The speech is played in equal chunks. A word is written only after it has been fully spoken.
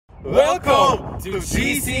Welcome to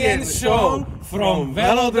GCN Show from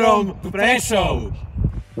Velodrome to Pre-Show.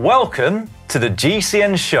 Welcome to the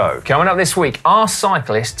GCN Show. Coming up this week, are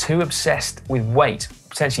cyclists too obsessed with weight?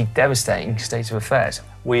 Potentially devastating state of affairs.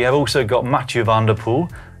 We have also got Mathieu Van der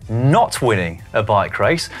Poel not winning a bike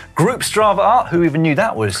race, Group Strava art, who even knew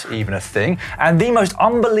that was even a thing, and the most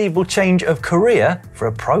unbelievable change of career for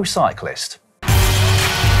a pro cyclist.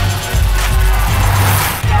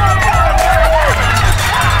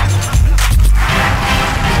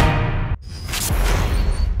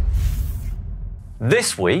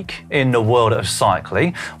 This week, in the world of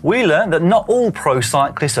cycling, we learned that not all pro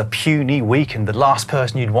cyclists are puny, weak, and the last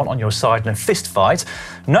person you'd want on your side in a fist fight.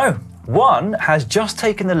 No, one has just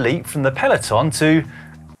taken the leap from the peloton to,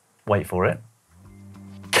 wait for it,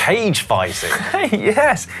 cage fighting.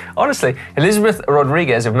 Yes, honestly, Elizabeth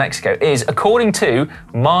Rodriguez of Mexico is, according to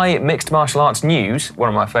my Mixed Martial Arts News, one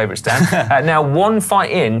of my favourites, Dan, now one fight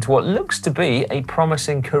in to what looks to be a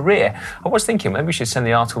promising career. I was thinking maybe we should send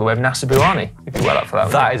the article the way of Nasser Bouhanni. We'd be well up for that.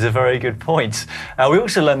 That is a very good point. We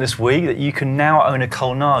also learned this week that you can now own a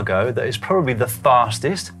Colnago that is probably the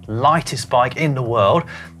fastest, lightest bike in the world,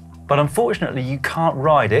 but unfortunately you can't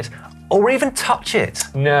ride it or even touch it.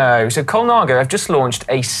 No, so Colnago have just launched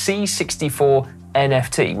a C64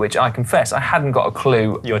 NFT, which I confess I hadn't got a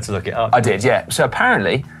clue. You had to look it up. I did, yeah. So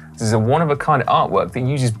apparently, this is a one-of-a-kind artwork that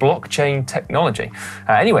uses blockchain technology.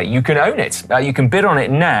 Anyway, you can own it. You can bid on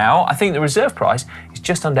it now. I think the reserve price is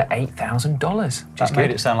just under $8,000. That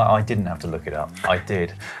made it sound like I didn't have to look it up. I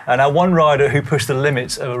did. And now one rider who pushed the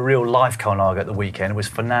limits of a real-life Colnago at the weekend was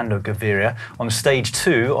Fernando Gaviria on stage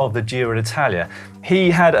 2 of the Giro d'Italia.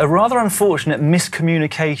 He had a rather unfortunate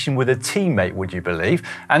miscommunication with a teammate, would you believe,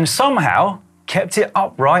 and somehow kept it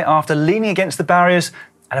upright after leaning against the barriers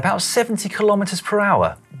at about 70 kilometers per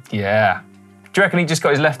hour. Yeah. Do you reckon he just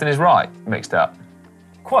got his left and his right mixed up?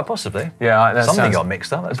 Quite possibly. Yeah, that something got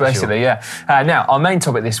mixed up, that's basically, for sure. Yeah. Now, our main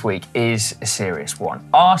topic this week is a serious one.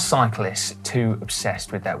 Are cyclists too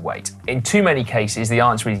obsessed with their weight? In too many cases, the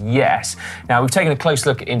answer is yes. Now, we've taken a close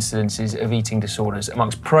look at incidences of eating disorders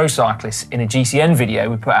amongst pro cyclists in a GCN video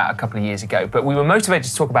we put out a couple of years ago, but we were motivated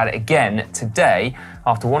to talk about it again today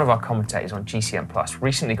after one of our commentators on GCN Plus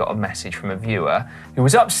recently got a message from a viewer who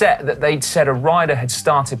was upset that they'd said a rider had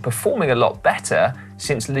started performing a lot better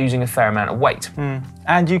since losing a fair amount of weight.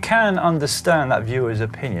 And you can understand that viewer's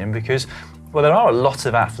opinion because, well, there are a lot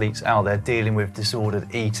of athletes out there dealing with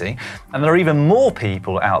disordered eating, and there are even more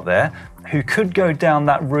people out there who could go down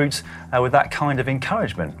that route with that kind of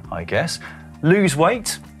encouragement, I guess. Lose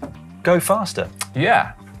weight, go faster.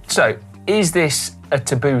 Yeah. So, is this a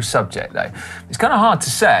taboo subject though? It's kind of hard to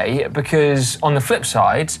say because on the flip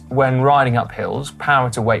side, when riding up hills, power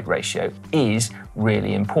to weight ratio is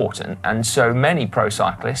really important. And so many pro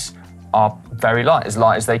cyclists are very light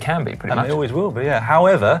as they can be, pretty much. They always will be, yeah.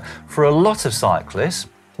 However, for a lot of cyclists,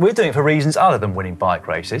 we're doing it for reasons other than winning bike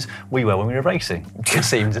races. We were when we were racing, it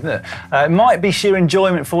seems, didn't it? It might be sheer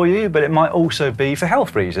enjoyment for you, but it might also be for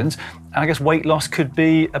health reasons. And I guess weight loss could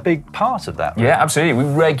be a big part of that. Yeah, absolutely.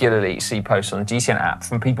 We regularly see posts on the GCN app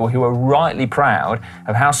from people who are rightly proud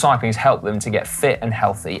of how cycling has helped them to get fit and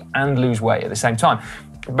healthy and lose weight at the same time.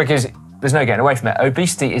 Because there's no getting away from it.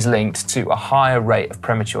 Obesity is linked to a higher rate of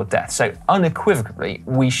premature death. So unequivocally,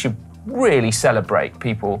 we should really celebrate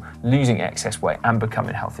people losing excess weight and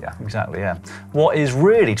becoming healthier. Exactly, yeah. What is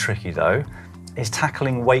really tricky though is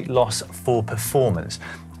tackling weight loss for performance.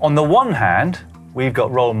 On the one hand, we've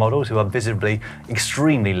got role models who are visibly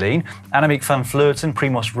extremely lean. Annemiek van Vleuten,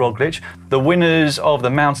 Primož Roglic, the winners of the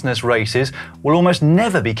mountainous races, will almost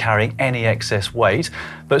never be carrying any excess weight,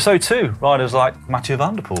 but so too riders like Mathieu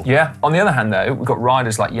Van der Poel. Yeah, on the other hand though, we've got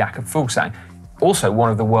riders like Jakob Fuglsang, also one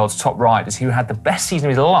of the world's top riders who had the best season of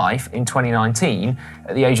his life in 2019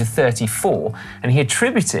 at the age of 34, and he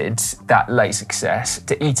attributed that late success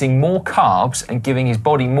to eating more carbs and giving his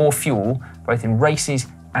body more fuel, both in races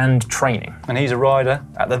and training. And he's a rider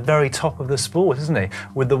at the very top of the sport, isn't he?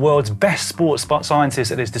 With the world's best sports scientists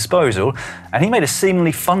at his disposal, and he made a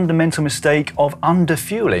seemingly fundamental mistake of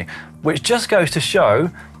underfueling, which just goes to show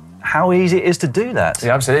how easy it is to do that.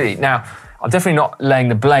 Yeah, absolutely. Now, I'm definitely not laying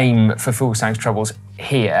the blame for Fuglsang's troubles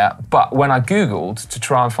here, but when I Googled to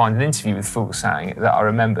try and find an interview with Fuglsang that I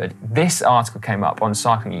remembered, this article came up on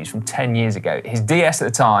Cycling News from 10 years ago. His DS at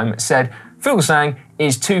the time said, Fuglsang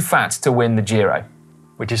is too fat to win the Giro.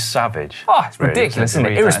 Which is savage. Oh, it's ridiculous, isn't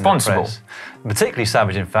it? Irresponsible. Particularly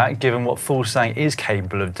savage, in fact, given what Fuglsang is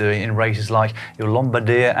capable of doing in races like your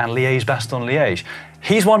Lombardia and Liège-Bastogne-Liège.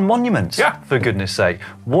 He's won monuments, for goodness sake.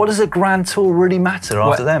 What does a Grand Tour really matter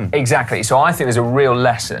after them? Exactly. So I think there's a real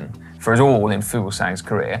lesson for us all in Fuglsang's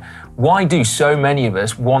career. Why do so many of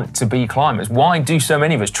us want to be climbers? Why do so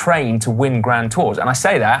many of us train to win Grand Tours? And I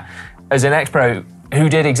say that as an ex-pro who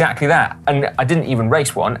did exactly that. And I didn't even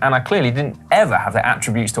race one, and I clearly didn't ever have the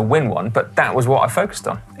attributes to win one, but that was what I focused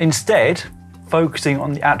on. Instead, focusing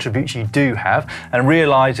on the attributes you do have and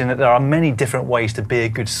realising that there are many different ways to be a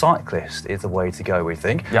good cyclist is the way to go, we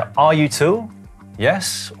think. Yep. Are you tall?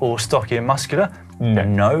 Yes. Or stocky and muscular?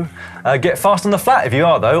 No. Get fast on the flat if you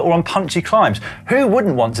are, though, or on punchy climbs. Who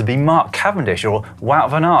wouldn't want to be Mark Cavendish or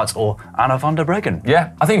Wout van Aert or Anna van der Breggen?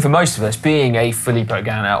 Yeah, I think for most of us, being a Filippo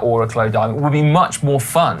Ganna or a Claude Diamond would be much more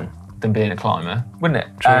fun than being a climber, wouldn't it?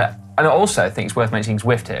 True. And I also think it's worth mentioning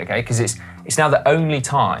Zwift here, okay? Because it's now the only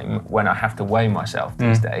time when I have to weigh myself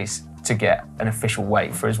these days to get an official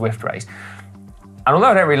weight for a Zwift race. And although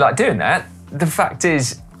I don't really like doing that, the fact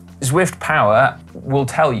is Zwift Power will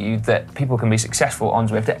tell you that people can be successful on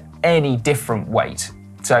Zwift at any different weight.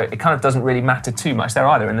 So it kind of doesn't really matter too much there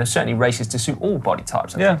either, and there's certainly races to suit all body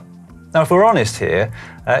types. Yeah. Now, if we're honest here,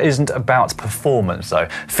 it isn't about performance, though.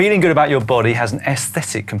 Feeling good about your body has an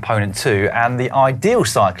aesthetic component too, and the ideal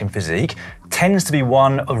cycling physique tends to be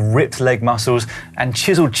one of ripped leg muscles and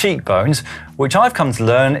chiseled cheekbones, which I've come to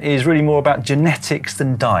learn is really more about genetics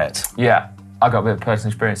than diet. Yeah, I got a bit of personal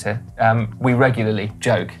experience here. We regularly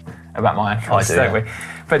joke about my ankles, don't we?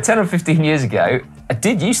 But 10 or 15 years ago, I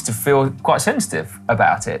did used to feel quite sensitive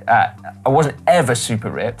about it. I wasn't ever super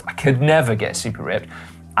ripped. I could never get super ripped.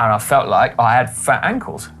 And I felt like I had fat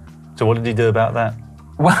ankles. So what did you do about that?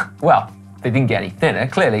 Well, they didn't get any thinner,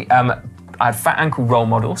 clearly. I had fat ankle role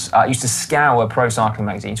models. I used to scour pro cycling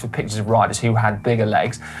magazines for pictures of riders who had bigger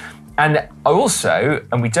legs. And I also,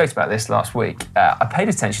 and we joked about this last week, I paid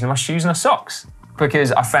attention to my shoes and my socks,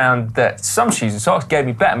 because I found that some shoes and socks gave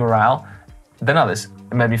me better morale than others.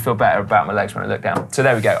 It made me feel better about my legs when I looked down. So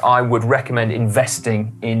there we go. I would recommend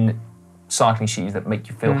investing in cycling shoes that make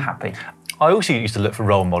you feel happy. I also used to look for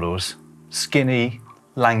role models. Skinny,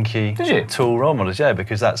 lanky, Did you? tall role models, yeah,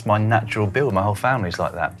 because that's my natural build. My whole family's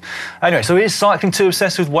like that. Anyway, so is cycling too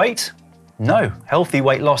obsessed with weight? No. Healthy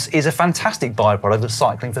weight loss is a fantastic byproduct of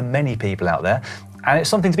cycling for many people out there, and it's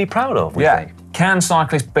something to be proud of, we think. Can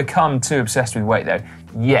cyclists become too obsessed with weight, though?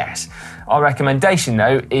 Yes. Our recommendation,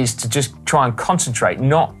 though, is to just try and concentrate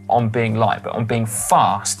not on being light, but on being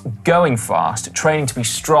fast, going fast, training to be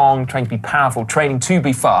strong, training to be powerful, training to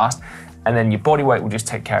be fast, and then your body weight will just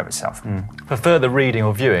take care of itself. For further reading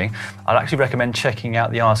or viewing, I'd actually recommend checking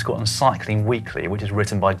out the article on Cycling Weekly, which is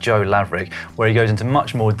written by Joe Laverick, where he goes into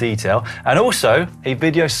much more detail, and also a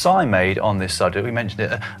video Si made on this subject. We mentioned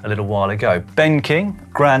it a little while ago. Ben King,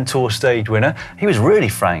 Grand Tour stage winner, he was really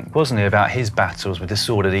frank, wasn't he, about his battles with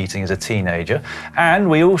disordered eating as a teenager. And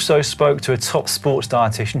we also spoke to a top sports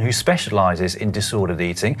dietitian who specialises in disordered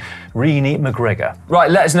eating, Renee McGregor.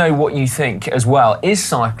 Right, let us know what you think as well. Is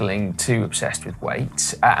cycling too obsessed with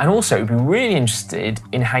weight? And also, we'd be really interested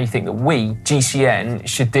in how you think that we, GCN,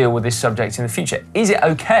 should deal with this subject in the future. Is it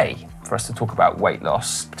okay for us to talk about weight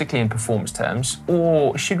loss, particularly in performance terms,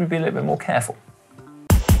 or should we be a little bit more careful?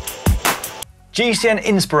 GCN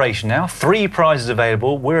Inspiration now, 3 prizes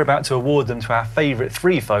available. We're about to award them to our favourite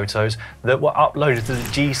 3 photos that were uploaded to the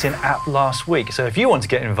GCN app last week. So if you want to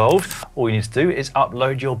get involved, all you need to do is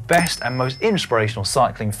upload your best and most inspirational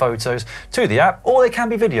cycling photos to the app, or they can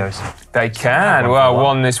be videos. They can. Well,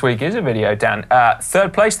 one this week is a video, Dan.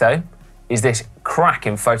 Third place, though, is this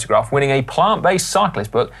cracking photograph winning a plant-based cyclist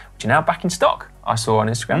book, which are now back in stock. I saw on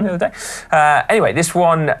Instagram the other day. Anyway, this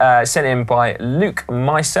one sent in by Luke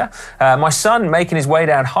Meiser. My son making his way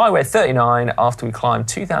down Highway 39 after we climbed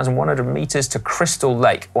 2,100 metres to Crystal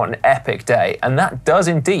Lake. What an epic day. And that does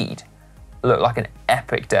indeed look like an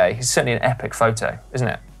epic day. It's certainly an epic photo, isn't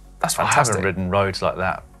it? That's fantastic. I haven't ridden roads like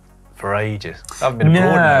that for ages. I haven't been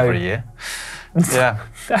abroad in over a year. Yeah,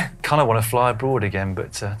 kind of want to fly abroad again, but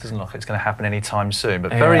it doesn't look like it's going to happen anytime soon.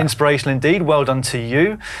 But very inspirational indeed. Well done to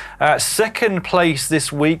you. Second place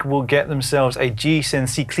this week will get themselves a GCN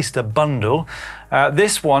Cyclist bundle.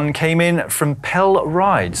 This one came in from Pell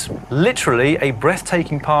Rides. Literally a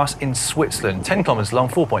breathtaking pass in Switzerland. 10 kilometres long,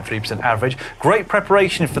 4.3% average. Great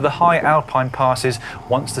preparation for the high alpine passes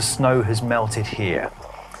once the snow has melted here.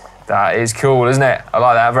 That is cool, isn't it? I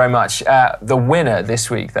like that very much. The winner this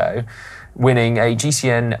week, though, winning a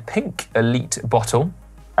GCN Pink Elite bottle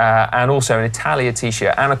and also an Italia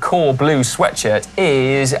t-shirt and a Core Blue sweatshirt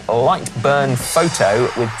is Light Burn Photo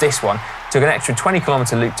with this one. Took an extra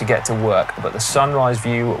 20-kilometre loop to get to work, but the sunrise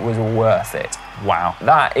view was worth it. Wow.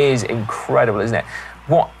 That is incredible, isn't it?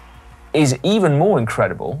 What is even more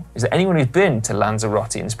incredible is that anyone who's been to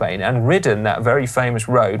Lanzarote in Spain and ridden that very famous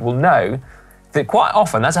road will know that quite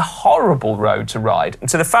often that's a horrible road to ride. And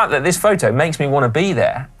so the fact that this photo makes me want to be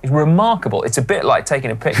there is remarkable. It's a bit like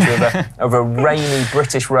taking a picture of a rainy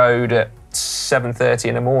British road at 7:30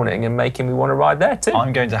 in the morning and making me want to ride there too.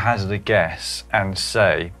 I'm going to hazard a guess and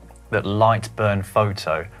say that Lightburn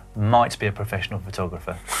Photo might be a professional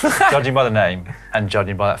photographer, judging by the name and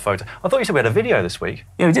judging by that photo. I thought you said we had a video this week.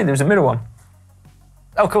 Yeah, we did. There was a middle one.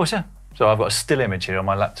 Oh, of course, yeah. So I've got a still image here on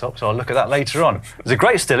my laptop, so I'll look at that later on. It's a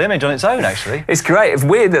great still image on its own, actually. It's great. It's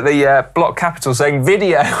weird that the block capital saying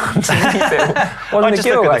video underneath it I just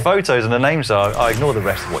look at the photos and the names, so I ignore the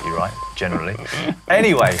rest of what you write, generally.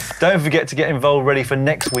 Anyway, don't forget to get involved ready for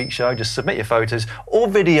next week's show. Just submit your photos or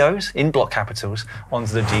videos in block capitals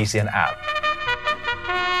onto the GCN app.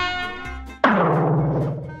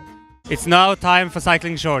 It's now time for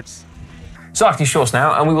Cycling Shorts. Cycling Shorts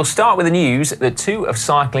now, and we will start with the news that two of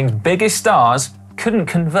cycling's biggest stars couldn't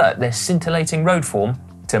convert their scintillating road form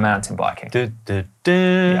to mountain biking.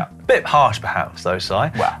 Yeah. Bit harsh perhaps though, Si.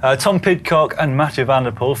 Wow. Tom Pidcock and Mathieu Van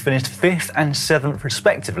der Poel finished 5th and 7th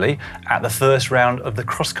respectively at the first round of the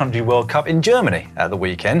Cross Country World Cup in Germany at the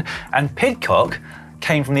weekend, and Pidcock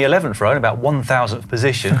came from the 11th row in about 1,000th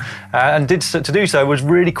position, and to do so was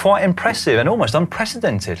really quite impressive and almost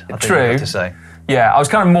unprecedented, I think I've got to say. Yeah, I was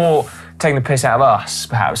kind of more taking the piss out of us,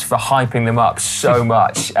 perhaps, for hyping them up so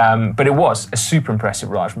much. But it was a super impressive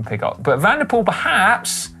ride from Pidcock. But Van der Poel,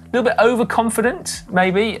 perhaps, a little bit overconfident,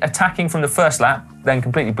 maybe, attacking from the first lap, then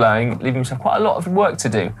completely blowing, leaving himself quite a lot of work to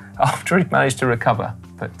do after he'd managed to recover.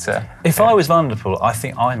 But if I was Van der Poel, I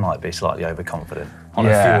think I might be slightly overconfident on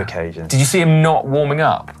a few occasions. Did you see him not warming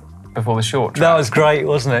up before the short track? That was great,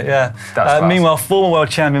 wasn't it? Yeah. Meanwhile, former world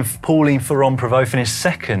champion Pauline Ferrand-Prévot finished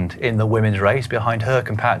 2nd in the women's race behind her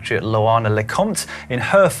compatriot Loana Lecomte in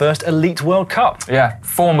her first Elite World Cup. Yeah,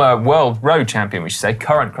 former world road champion, we should say,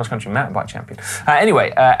 current cross-country mountain bike champion.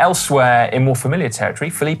 Anyway, elsewhere in more familiar territory,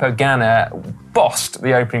 Filippo Ganna bossed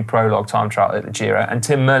the opening prologue time trial at the Giro, and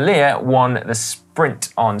Tim Merlier won the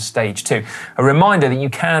sprint on stage 2. A reminder that you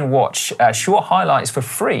can watch short highlights for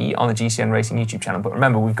free on the GCN Racing YouTube channel, but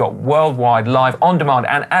remember, we've got worldwide live, on-demand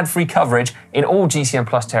and ad-free coverage in all GCN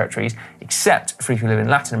Plus territories, except for if you live in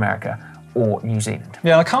Latin America or New Zealand.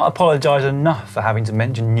 Yeah, I can't apologise enough for having to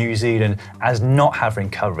mention New Zealand as not having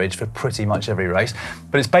coverage for pretty much every race,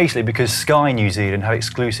 but it's basically because Sky New Zealand have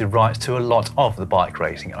exclusive rights to a lot of the bike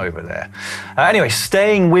racing over there. Anyway,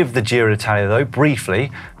 staying with the Giro d'Italia though,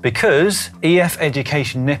 briefly, because EF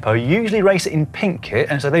Education Nippo usually race it in pink kit,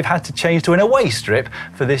 and so they've had to change to an away strip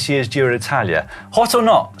for this year's Giro d'Italia. Hot or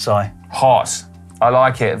not, Si? Hot. I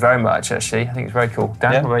like it very much, actually. I think it's very cool.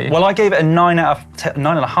 Dan, what about you? Well, I gave it a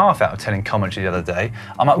 9.5 out of 10 in commentary the other day.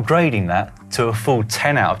 I'm upgrading that to a full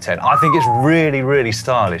 10 out of 10. I think it's really, really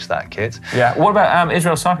stylish, that kit. Yeah. What about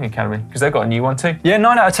Israel Cycling Academy? Because they've got a new one too. Yeah,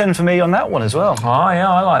 9 out of 10 for me on that one as well. Oh,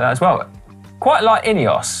 yeah, I like that as well. Quite like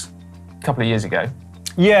Ineos a couple of years ago.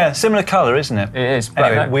 Yeah, similar colour, isn't it? It is.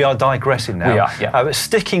 Anyway, we are digressing now. We are, yeah. But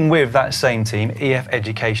sticking with that same team, EF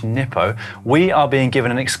Education Nippo, we are being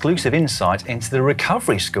given an exclusive insight into the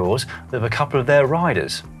recovery scores of a couple of their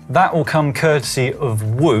riders. That will come courtesy of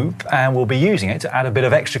Whoop, and we'll be using it to add a bit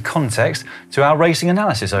of extra context to our racing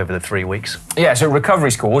analysis over the 3 weeks. Yeah, so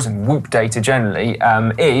recovery scores and Whoop data generally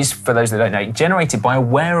is, for those that don't know, generated by a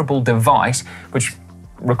wearable device which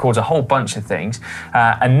records a whole bunch of things,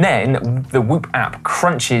 and then the Whoop app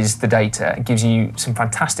crunches the data and gives you some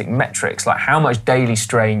fantastic metrics like how much daily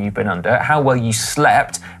strain you've been under, how well you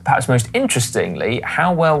slept, perhaps most interestingly,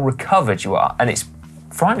 how well recovered you are, and it's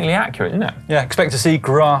frighteningly accurate, isn't it? Yeah, expect to see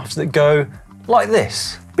graphs that go like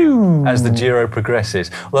this as the Giro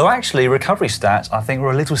progresses. Although actually recovery stats I think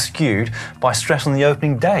were a little skewed by stress on the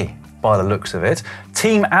opening day by the looks of it.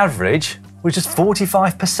 Team average was just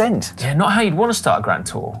 45%. Yeah, not how you'd want to start a Grand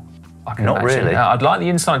Tour. I can Not imagine. really. I'd like the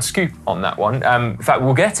inside scoop on that one. In fact,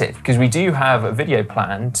 we'll get it because we do have a video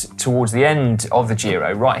planned towards the end of the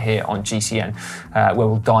Giro right here on GCN where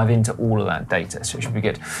we'll dive into all of that data, so it should be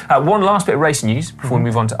good. One last bit of racing news before we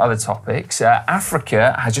move on to other topics.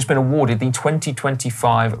 Africa has just been awarded the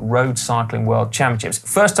 2025 Road Cycling World Championships.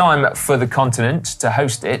 First time for the continent to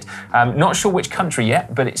host it. Not sure which country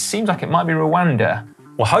yet, but it seems like it might be Rwanda.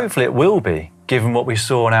 Well, hopefully it will be, given what we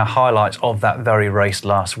saw in our highlights of that very race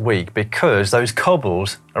last week, because those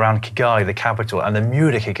cobbles around Kigali, the capital, and the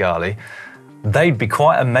Mura Kigali They'd be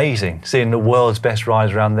quite amazing, seeing the world's best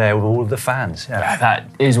riders around there with all of the fans. Yeah, that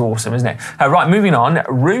is awesome, isn't it? Right, moving on.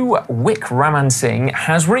 Ru Wikraman Singh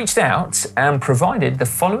has reached out and provided the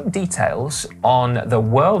following details on the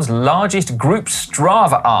world's largest group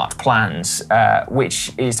Strava art plans,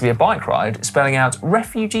 which is to be a bike ride spelling out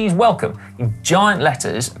 "Refugees Welcome" in giant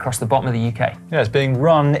letters across the bottom of the UK. Yeah, it's being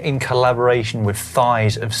run in collaboration with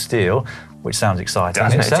Thighs of Steel, which sounds exciting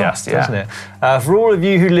in itself, doesn't it? For all of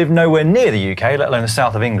you who live nowhere near the UK, let alone the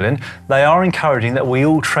south of England, they are encouraging that we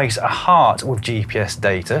all trace a heart with GPS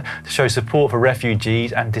data to show support for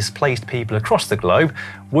refugees and displaced people across the globe,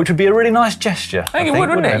 which would be a really nice gesture. I think it would,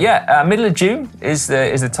 wouldn't it? Yeah, middle of June is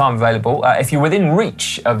the time available. If you're within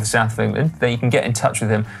reach of the south of England, then you can get in touch with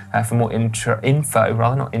them for more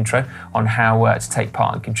info on how to take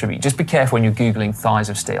part and contribute. Just be careful when you're Googling Thighs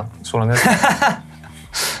of Steel. That's all I'm going to say.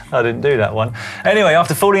 I didn't do that one. Anyway,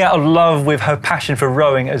 after falling out of love with her passion for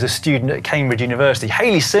rowing as a student at Cambridge University,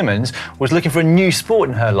 Hayley Simmons was looking for a new sport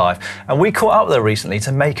in her life. And we caught up with her recently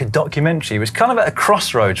to make a documentary. It was kind of at a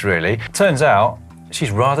crossroads, really. Turns out, she's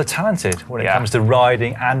rather talented when it comes to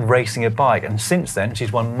riding and racing a bike, and since then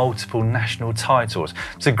she's won multiple national titles.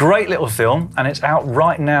 It's a great little film and it's out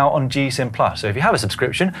right now on GCN Plus, so if you have a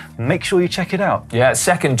subscription, make sure you check it out. Yeah,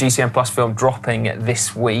 second GCN Plus film dropping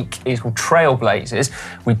this week is called Trailblazers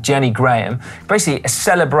with Jenny Graham. Basically a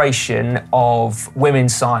celebration of women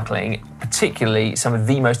cycling, particularly some of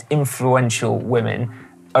the most influential women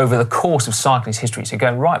over the course of cycling's history, so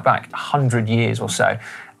going right back 100 years or so.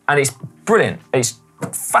 And it's brilliant. It's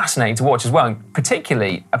fascinating to watch as well, and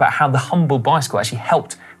particularly about how the humble bicycle actually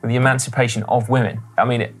helped with the emancipation of women. I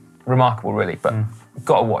mean, remarkable, really, but you've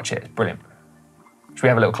got to watch it. It's brilliant. Should we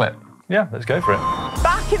have a little clip? Yeah, let's go for it.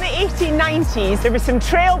 Back in the 1890s, there were some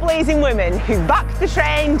trailblazing women who bucked the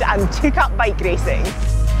trend and took up bike racing.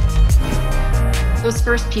 Those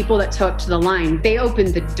first people that took to the line, they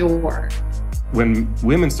opened the door. When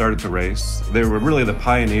women started to race, they were really the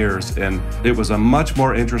pioneers, and it was a much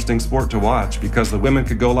more interesting sport to watch because the women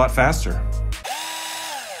could go a lot faster.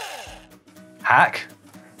 Hack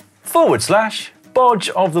 / Bodge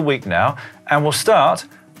of the week now, and we'll start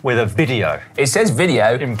with a video. It says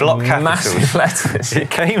video in block capitals. Massive letters. It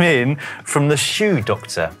came in from the shoe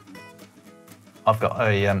doctor. I've got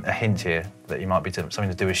a hint here that he might be something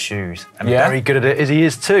to do with shoes. And very good at it as he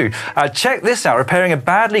is too. Check this out, repairing a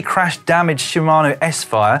badly crashed, damaged Shimano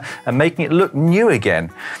S-Fire and making it look new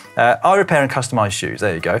again. I repair and customise shoes,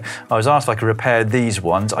 there you go. I was asked if I could repair these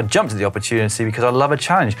ones. I jumped at the opportunity because I love a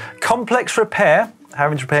challenge. Complex repair,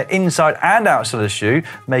 having to repair inside and outside of the shoe,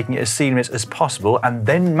 making it as seamless as possible and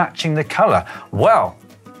then matching the colour. Well,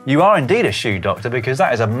 you are indeed a shoe doctor because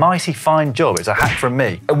that is a mighty fine job. It's a hack from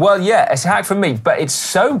me. Well, yeah, it's a hack from me, but it's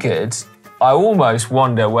so good, I almost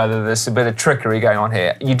wonder whether there's a bit of trickery going on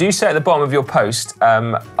here. You do say at the bottom of your post,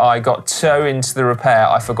 I got so into the repair,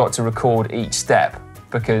 I forgot to record each step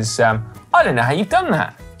because I don't know how you've done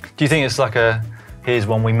that. Do you think it's like a, here's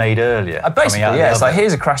one we made earlier? Basically, yeah, it's like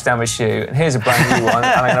here's a crash damaged shoe and here's a brand new one and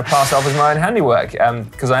I'm going to pass it off as my own handiwork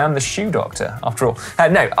because I am the shoe doctor after all.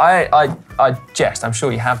 No, I jest, I'm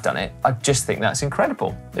sure you have done it. I just think that's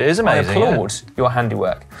incredible. It is amazing. I applaud your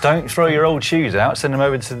handiwork. Don't throw your old shoes out, send them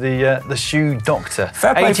over to the shoe doctor.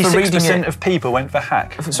 Fair play for reading it. 86% of people went for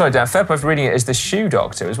hack. Sorry, Dan, fair play for reading it as the shoe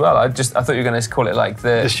doctor as well. I thought you were going to call it like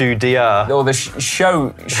the shoe DR. Or the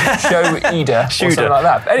show eater or something like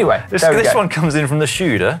that. But anyway, this one comes in from the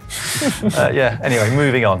shooter. Yeah, anyway,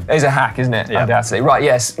 moving on. It's a hack, isn't it? Yeah. Undoubtedly. Right,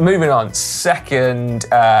 yes, moving on. Second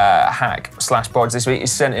hack / bodge this week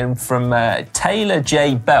is sent in from Taylor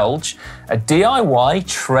J. Belge, a DIY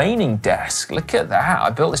training desk. Look at that. I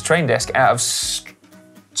built this training desk out of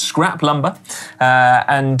scrap lumber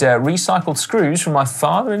and recycled screws from my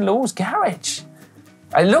father-in-law's garage.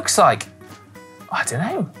 It looks like, I don't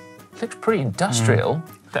know, it looks pretty industrial.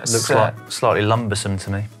 That looks like slightly lumbersome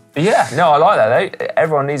to me. Yeah, no, I like that though.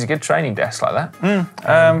 Everyone needs a good training desk like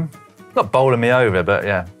that. Not bowling me over, but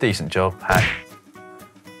yeah, decent job, hack.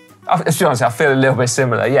 To be honest, I feel a little bit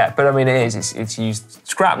similar, yeah, but I mean it is. It's used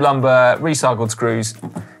scrap lumber, recycled screws.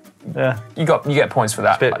 Yeah, you get points for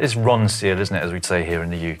that. It's Ron Seal, isn't it, as we'd say here in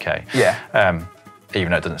the UK? Yeah.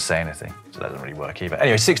 Even though it doesn't say anything, so that doesn't really work either.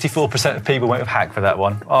 Anyway, 64% of people went with hack for that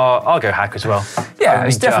one. I'll go hack as well. Yeah,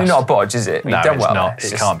 it's definitely not a bodge, is it? No, it's not.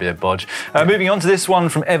 It can't be a bodge. Moving on to this one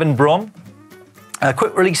from Evan Brom. A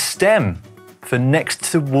quick release stem for next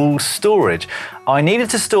to wall storage. I needed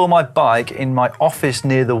to store my bike in my office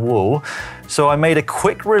near the wall, so I made a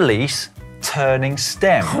quick release turning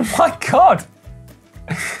stem. Oh my God.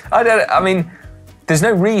 I mean, there's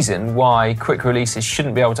no reason why quick releases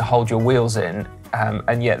shouldn't be able to hold your wheels in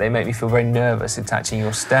and yet they make me feel very nervous attaching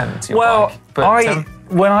your stem to your bike. But,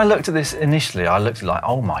 when I looked at this initially, I looked at like,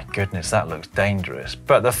 oh my goodness, that looks dangerous.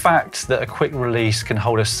 But the fact that a quick release can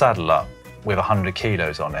hold a saddle up with 100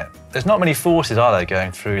 kilos on it, there's not many forces, are there,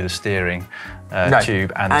 going through the steering tube and the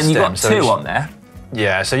stem. And you've got two on there.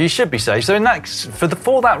 Yeah, so you should be safe. So in that,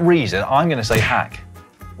 for that reason, I'm going to say hack.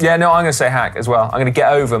 Yeah, no, I'm going to say hack as well. I'm going to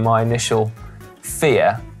get over my initial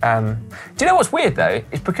fear. Do you know what's weird though?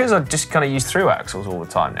 It's because I just kind of use through axles all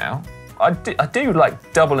the time now. I do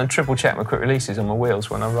like double and triple check my quick releases on my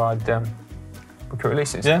wheels when I ride my quick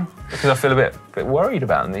releases. Yeah. Because I feel a bit worried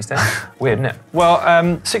about them these days. Weird, isn't it? Well,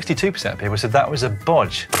 62% of people said that was a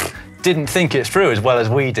bodge. Didn't think it through as well as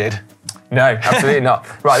we did. No, absolutely not.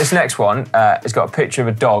 Right, this next one has got a picture of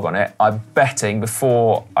a dog on it. I'm betting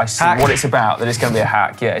before I see what it's about that it's going to be a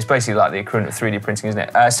hack. Yeah, it's basically like the equivalent of 3D printing, isn't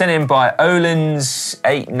it? Sent in by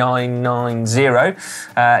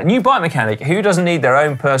Olins8990. New bike mechanic. Who doesn't need their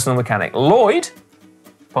own personal mechanic? Lloyd,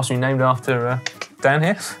 possibly named after down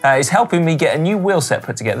here, is helping me get a new wheel set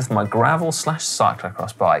put together for my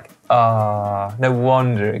gravel/cyclocross bike. No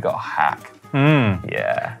wonder it got a hack.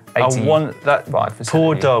 Yeah. That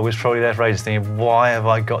poor dog was probably there for ages thinking, why have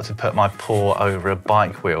I got to put my paw over a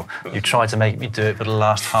bike wheel? You tried to make me do it for the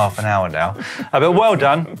last half an hour now. But well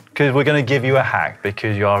done, because we're going to give you a hack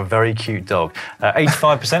because you are a very cute dog.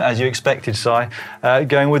 85%, as you expected, Si,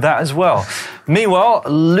 going with that as well. Meanwhile,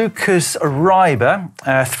 Lucas Reiber,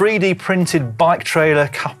 3D printed bike trailer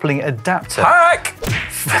coupling adapter. Hack!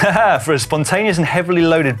 For a spontaneous and heavily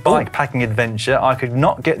loaded bike packing adventure, I could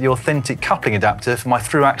not get the authentic coupling adapter for my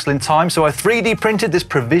through axle in time, so I 3D printed this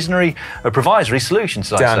provisory solution,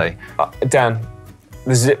 should I say. Dan,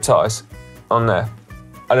 the zip ties on there.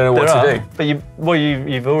 I don't know what to do. But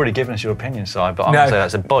you've already given us your opinion, Si, but I'm going to say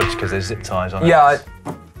that's a bodge because there's zip ties on it. Yeah,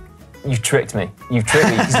 you've tricked me. You've tricked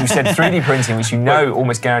me because you said 3D printing, which you know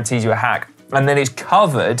almost guarantees you a hack, and then it's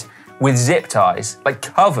covered with zip ties, like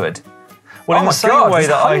covered. Well, in the same way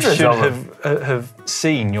that I should have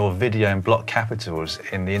seen your video in block capitals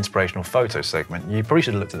in the inspirational photo segment, you probably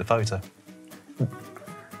should have looked at the photo.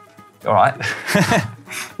 All right.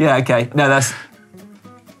 Yeah, okay. No, that's...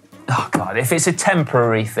 Oh, God, if it's a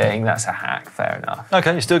temporary thing, that's a hack, fair enough.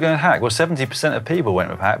 Okay, you're still going to hack. Well, 70% of people went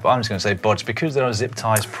with hack, but I'm just going to say bodge because there are zip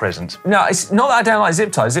ties present. No, it's not that I don't like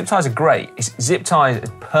zip ties. Zip ties are great. It's zip ties as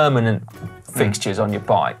permanent fixtures on your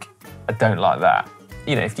bike. I don't like that.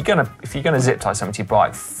 You know, if you're gonna zip tie something to your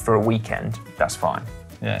bike for a weekend, that's fine.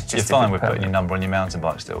 Yeah, you're fine with putting your number on your mountain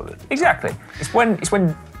bike still with it. Exactly. It's when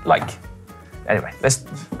like. Anyway,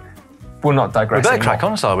 we'll not digress. We better crack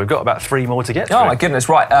on, Si. We've got about 3 more to get through. Oh my goodness!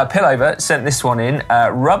 Right, Pillover sent this one in.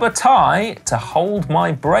 Rubber tie to hold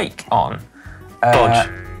my brake on. Bodge.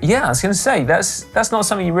 Yeah, I was going to say that's not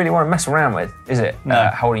something you really want to mess around with, is it? No.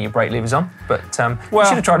 Holding your brake levers on, but you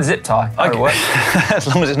should have tried a zip tie. As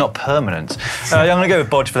long as it's not permanent. I'm going to go with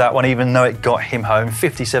bodge for that one, even though it got him home.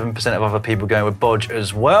 57% of other people going with bodge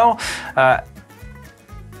as well.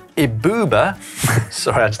 Ibuba,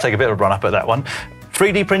 sorry, I had to take a bit of a run up at that one.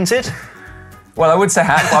 3D printed. Well, I would say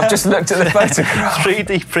hack, but I've just looked at the photograph.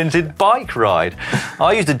 3D printed bike ride.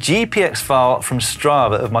 I used a GPX file from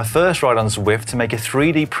Strava of my first ride on Zwift to make a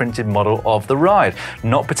 3D printed model of the ride.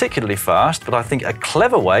 Not particularly fast, but I think a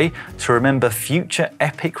clever way to remember future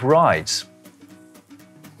epic rides.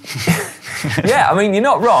 Yeah, I mean, you're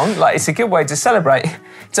not wrong. Like, it's a good way to celebrate.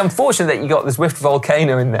 It's unfortunate that you got the Zwift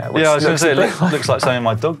volcano in there. Which yeah, I was going to say, it looks like something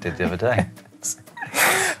my dog did the other day.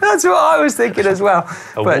 That's what I was thinking as well.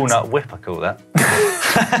 Walnut whip, I call that.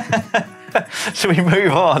 Should we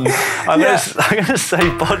move on? I'm going to say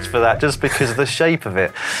bodge for that just because of the shape of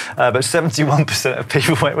it. But 71% of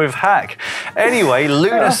people went with hack. Anyway,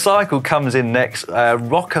 Lunar Cycle comes in next.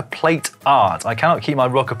 Rocker plate art. I cannot keep my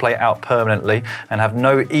rocker plate out permanently and have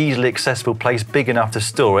no easily accessible place big enough to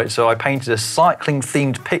store it, so I painted a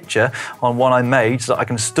cycling-themed picture on one I made so that I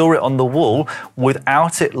can store it on the wall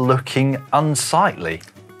without it looking unsightly.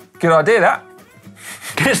 Good idea, that.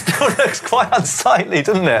 It still looks quite unsightly,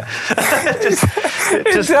 doesn't it? It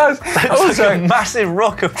does. It's also like a massive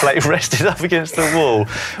rocker plate rested up against the wall.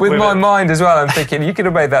 With my mind as well, I'm thinking you could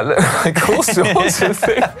have made that look like all sorts of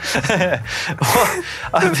things. Well,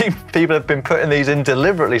 I think people have been putting these in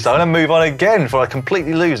deliberately, so I'm going to move on again before I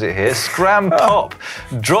completely lose it here. Scram Pop,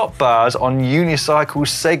 drop bars on unicycle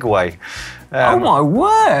Segway. Oh my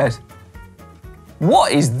word!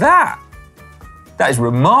 What is that? That is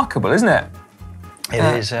remarkable, isn't it? It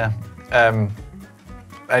is, yeah.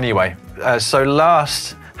 Anyway, so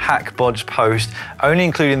last hack bodge post, only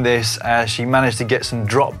including this, she managed to get some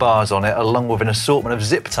drop bars on it along with an assortment of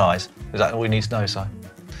zip ties. Is that all we need to know, Si?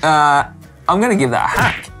 I'm going to give that a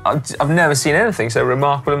hack. I've never seen anything so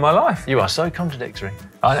remarkable in my life. You are so contradictory.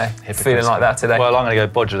 I know, feeling like that today. Well, I'm going to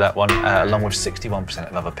go Bodges with that one, along with 61%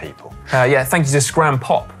 of other people. Yeah, thank you to Scram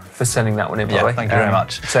Pop for sending that one in, by the way. Thank you very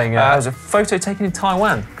much. Saying there was a photo taken in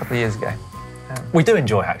Taiwan a couple of years ago. We do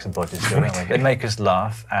enjoy Hacks and Bodges, don't we? They make us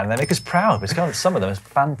laugh and they make us proud because some of them are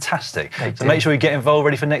fantastic. So make sure you get involved,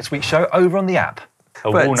 ready for next week's show over on the app.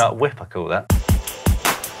 Walnut whip, I call that.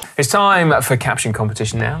 It's time for caption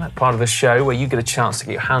competition now, that part of the show where you get a chance to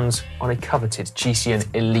get your hands on a coveted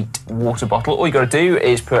GCN Elite water bottle. All you got to do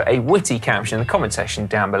is put a witty caption in the comment section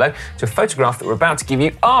down below to a photograph that we're about to give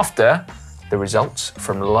you after the results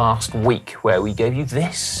from last week, where we gave you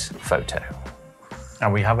this photo.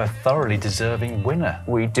 And we have a thoroughly deserving winner.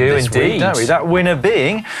 We do indeed. Week, don't we? That winner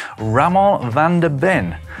being Mathieu Van der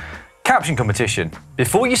Poel. Caption competition.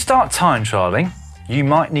 Before you start time trialling, you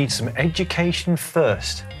might need some education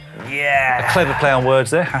first. Yeah. A clever play on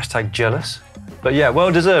words there, hashtag jealous. But yeah,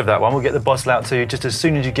 well deserved that one. We'll get the bottle out to you just as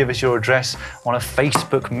soon as you give us your address on a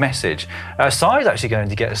Facebook message. Si's actually going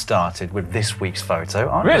to get us started with this week's photo,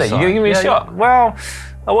 aren't you? Really? You're going to give me a shot? Yeah. Well,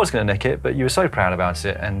 I was going to nick it, but you were so proud about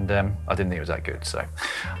it, and I didn't think it was that good, so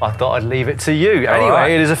I thought I'd leave it to you.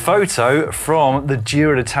 Anyway, it is a photo from the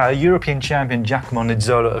Giro d'Italia European champion Giacomo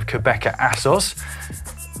Nizzolo of Quebec at Assos.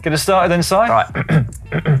 Get us started then, Si? Right.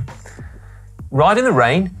 Ride in the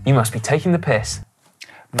rain, you must be taking the piss.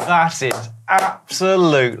 That is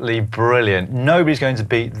absolutely brilliant. Nobody's going to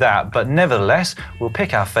beat that, but nevertheless, we'll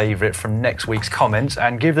pick our favourite from next week's comments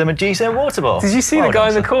and give them a GCN water bottle. Did you see the guy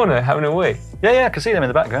in the corner having a wee? Yeah, I can see them in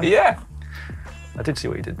the background. Yeah. I did see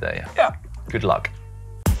what you did there, Yeah. Good luck.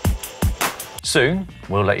 Soon,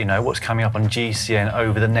 we'll let you know what's coming up on GCN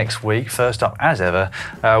over the next week. First up, as ever,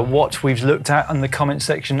 what we've looked at in the comment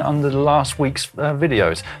section under the last week's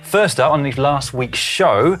videos. First up, on the last week's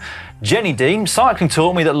show, Jenny Dean, cycling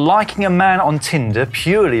taught me that liking a man on Tinder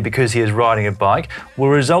purely because he is riding a bike will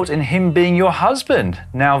result in him being your husband.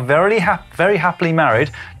 Now very happily married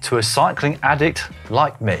to a cycling addict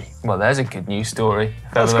like me. Well, there's a good news story.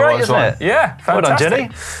 That's great, isn't it? Yeah, fantastic. Well done, Jenny.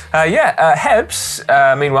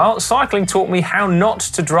 Hebs, meanwhile, cycling taught me how not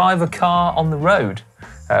to drive a car on the road,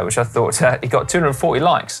 which I thought he got 240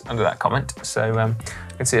 likes under that comment. So I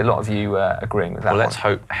can see a lot of you agreeing with that. Well, let's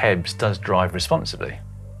hope Hebs does drive responsibly.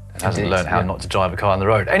 Hasn't learned how not to drive a car on the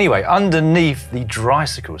road. Anyway, underneath the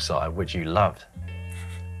tricycle side, which you loved.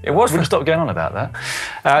 It was. Wouldn't stop going on about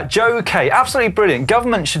that. Joe K, absolutely brilliant.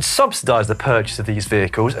 Government should subsidise the purchase of these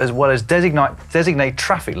vehicles as well as designate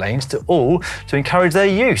traffic lanes to all to encourage their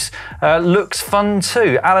use. Looks fun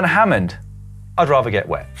too. Alan Hammond. I'd rather get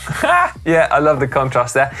wet. Yeah, I love the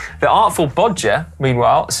contrast there. The artful Bodger,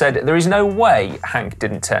 meanwhile, said there is no way Hank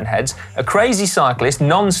didn't turn heads. A crazy cyclist,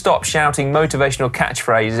 non-stop shouting motivational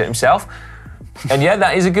catchphrases at himself. And yeah,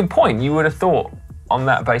 that is a good point. You would have thought on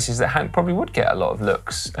that basis that Hank probably would get a lot of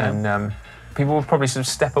looks and people would probably sort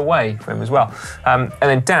of step away from him as well. And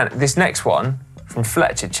then Dan, this next one from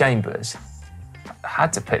Fletcher Chambers, I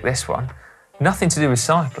had to pick this one. Nothing to do with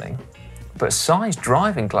cycling, but Si's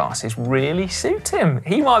driving glasses really suit him.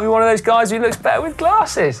 He might be one of those guys who looks better with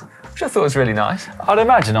glasses, which I thought was really nice. I'd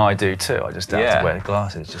imagine I do too. I just don't have to wear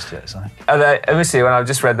glasses just yet, so. Obviously, when I've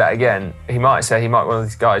just read that again, he might be one of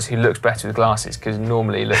these guys who looks better with glasses because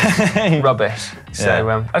normally he looks rubbish.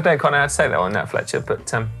 So I don't quite know how to say that one, Fletcher,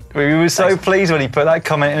 but... we were so pleased when he put that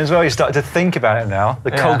comment in as well. He started to think about it now.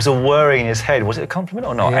 The cogs are whirring in his head. Was it a compliment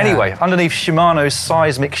or not? Yeah. Anyway, underneath Shimano's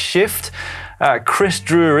seismic shift, Chris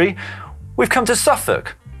Drury, we've come to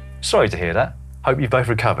Suffolk. Sorry to hear that. Hope you've both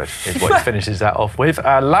recovered, is what he finishes that off with.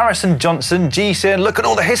 Larison Johnson, GCN, look at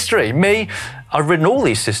all the history. Me, I've written all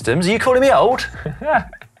these systems. Are you calling me old? Yeah.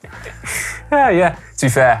 To be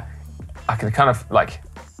fair, I can kind of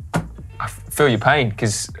I feel your pain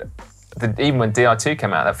because even when DR2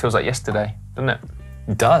 came out, that feels like yesterday, doesn't it?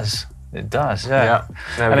 It does. It does, yeah.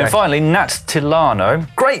 And then finally, Nat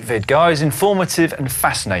Tilano. Great vid, guys. Informative and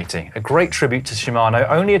fascinating. A great tribute to Shimano.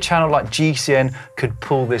 Only a channel like GCN could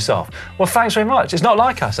pull this off. Well, thanks very much. It's not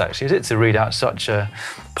like us, actually, is it, to read out such a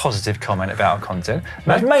positive comment about our content?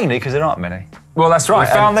 No. Mainly because there aren't many. Well, that's right.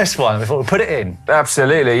 We found this one before we put it in.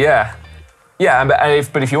 Absolutely, yeah. Yeah,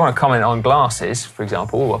 but if you want to comment on glasses, for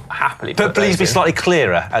example, we'll happily put But please be slightly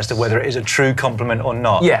clearer as to whether it is a true compliment or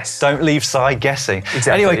not. Yes. Don't leave Si guessing.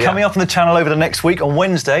 Exactly, anyway, coming up on the channel over the next week, on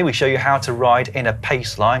Wednesday, we show you how to ride in a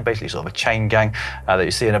pace line, basically sort of a chain gang that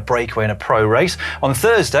you see in a breakaway in a pro race. On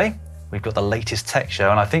Thursday, we've got the latest tech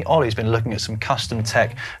show, and I think Ollie's been looking at some custom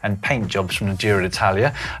tech and paint jobs from the Giro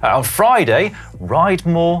d'Italia. On Friday, ride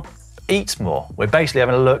more, eat more. We're basically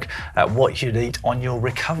having a look at what you'd eat on your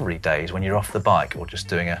recovery days when you're off the bike or just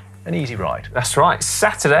doing a an easy ride. That's right.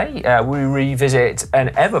 Saturday, we revisit an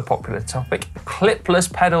ever-popular topic,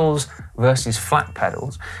 clipless pedals versus flat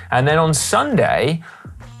pedals. And then on Sunday,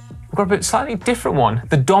 we've got a bit slightly different one,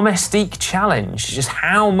 the domestique challenge. Just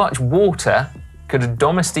how much water could a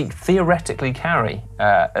domestique theoretically carry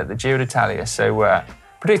at the Giro d'Italia? So,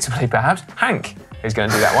 predictably perhaps, Hank is going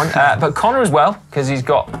to do that one. But Connor as well, because he's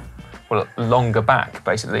got, well, longer back,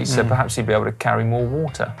 basically, so perhaps he'd be able to carry more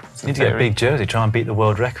water. You need to get a big jersey, try and beat the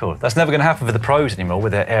world record. That's never going to happen for the pros anymore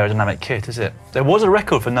with their aerodynamic kit, is it? There was a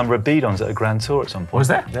record for a number of bidons at a Grand Tour at some point. Was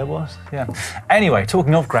there? There was, yeah. Anyway,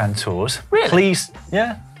 talking of Grand Tours, really? Please,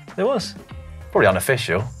 yeah, there was. Probably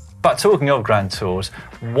unofficial. But talking of Grand Tours,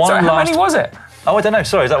 how many was it? Oh, I don't know.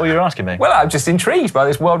 Sorry, is that what you were asking me? Well, I'm just intrigued by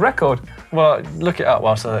this world record. Well, look it up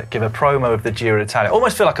whilst I give a promo of the Giro d'Italia.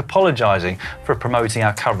 Almost feel like apologising for promoting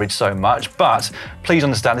our coverage so much, but please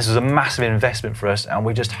understand this is a massive investment for us, and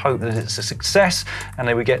we just hope that it's a success and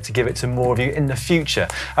that we get to give it to more of you in the future.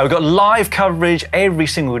 We've got live coverage every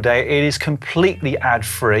single day. It is completely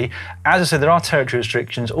ad-free. As I said, there are territory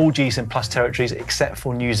restrictions, all GCN Plus territories except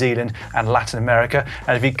for New Zealand and Latin America.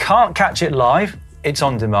 And if you can't catch it live, it's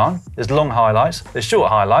on demand. There's long highlights, there's short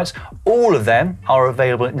highlights. All of them are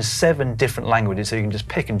available in 7 different languages, so you can just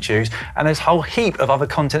pick and choose. And there's a whole heap of other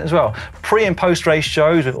content as well. Pre and post race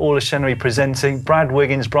shows with Orla Chenery presenting, Brad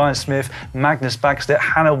Wiggins, Brian Smith, Magnus Baxter,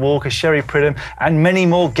 Hannah Walker, Sherry Pridham, and many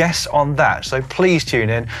more guests on that. So please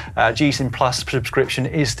tune in. GCN Plus subscription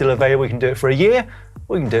is still available. You can do it for a year,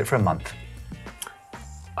 or you can do it for a month.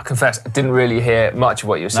 I confess, I didn't really hear much of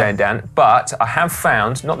what you were saying, Dan, but I have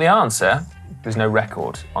found, not the answer, there's no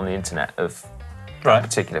record on the internet of that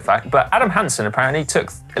particular fact. But Adam Hansen apparently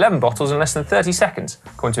took 11 bottles in less than 30 seconds,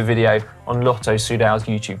 according to a video on Lotto Soudal's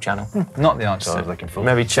YouTube channel. Not the answer I was looking for.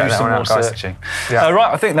 Maybe check that one out, guys. Searching. Yeah.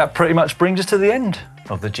 Right, I think that pretty much brings us to the end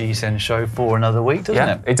of the GCN show for another week, doesn't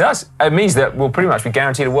it? It does. It means that we'll pretty much be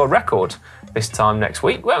guaranteed a world record this time next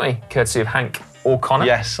week, won't we? Courtesy of Hank or Connor.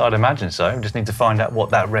 Yes, I'd imagine so. We just need to find out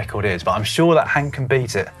what that record is, but I'm sure that Hank can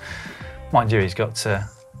beat it. Mind you, he's got...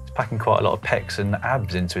 packing quite a lot of pecs and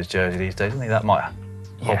abs into his jersey these days. I think that might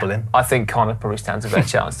hobble him. I think Connor probably stands a better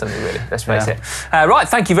chance, doesn't he, really? Let's face it. Right,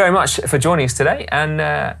 thank you very much for joining us today, and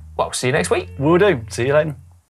well, we'll see you next week. Will do. See you later.